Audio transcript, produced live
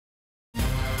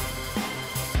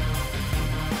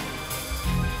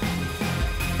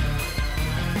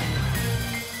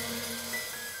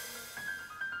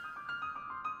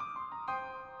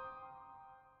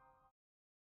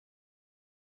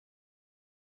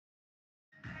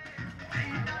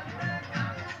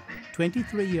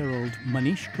23-year-old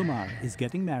Manish Kumar is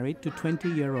getting married to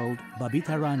 20-year-old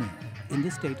Babita Rani in the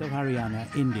state of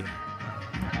Haryana, India.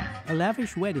 A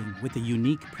lavish wedding with a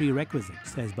unique prerequisite,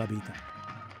 says Babita.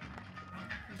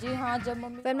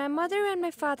 When my mother and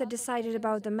my father decided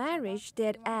about the marriage, they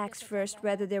had asked first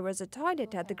whether there was a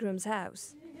toilet at the groom's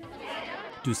house.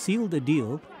 To seal the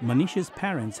deal, Manish's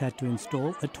parents had to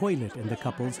install a toilet in the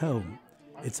couple's home.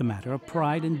 It's a matter of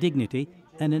pride and dignity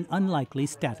and an unlikely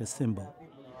status symbol.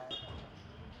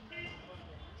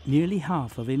 Nearly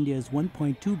half of India's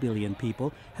 1.2 billion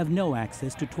people have no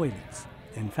access to toilets.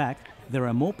 In fact, there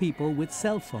are more people with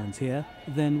cell phones here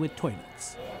than with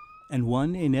toilets. And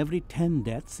 1 in every 10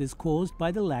 deaths is caused by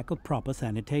the lack of proper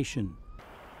sanitation.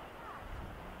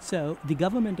 So, the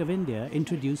government of India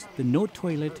introduced the No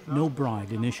Toilet, No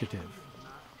Bride initiative.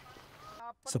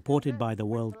 Supported by the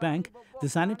World Bank, the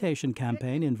sanitation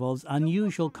campaign involves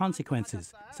unusual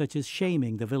consequences, such as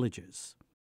shaming the villagers.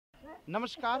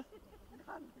 Namaskar.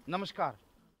 Namaskar.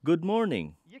 Good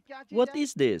morning. What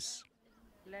is this?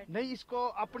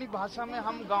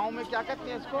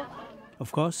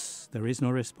 Of course, there is no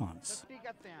response.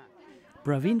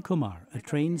 Praveen Kumar, a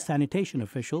trained sanitation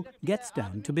official, gets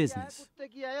down to business.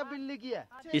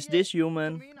 Is this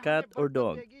human, cat or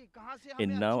dog?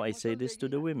 And now I say this to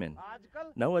the women.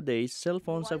 Nowadays, cell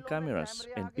phones have cameras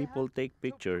and people take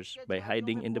pictures by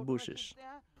hiding in the bushes.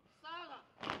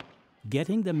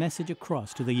 Getting the message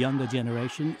across to the younger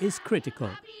generation is critical.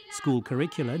 School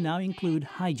curricula now include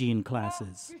hygiene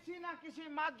classes.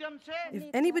 If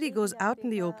anybody goes out in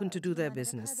the open to do their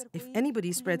business, if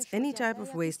anybody spreads any type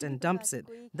of waste and dumps it,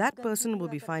 that person will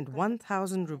be fined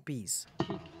 1,000 rupees.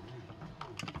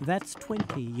 That's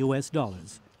 $20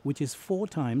 US, which is 4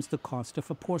 times the cost of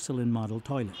a porcelain model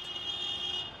toilet.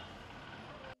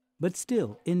 But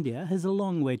still, India has a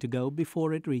long way to go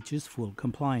before it reaches full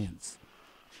compliance.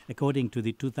 According to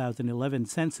the 2011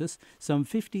 census, some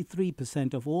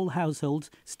 53% of all households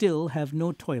still have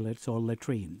no toilets or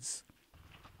latrines.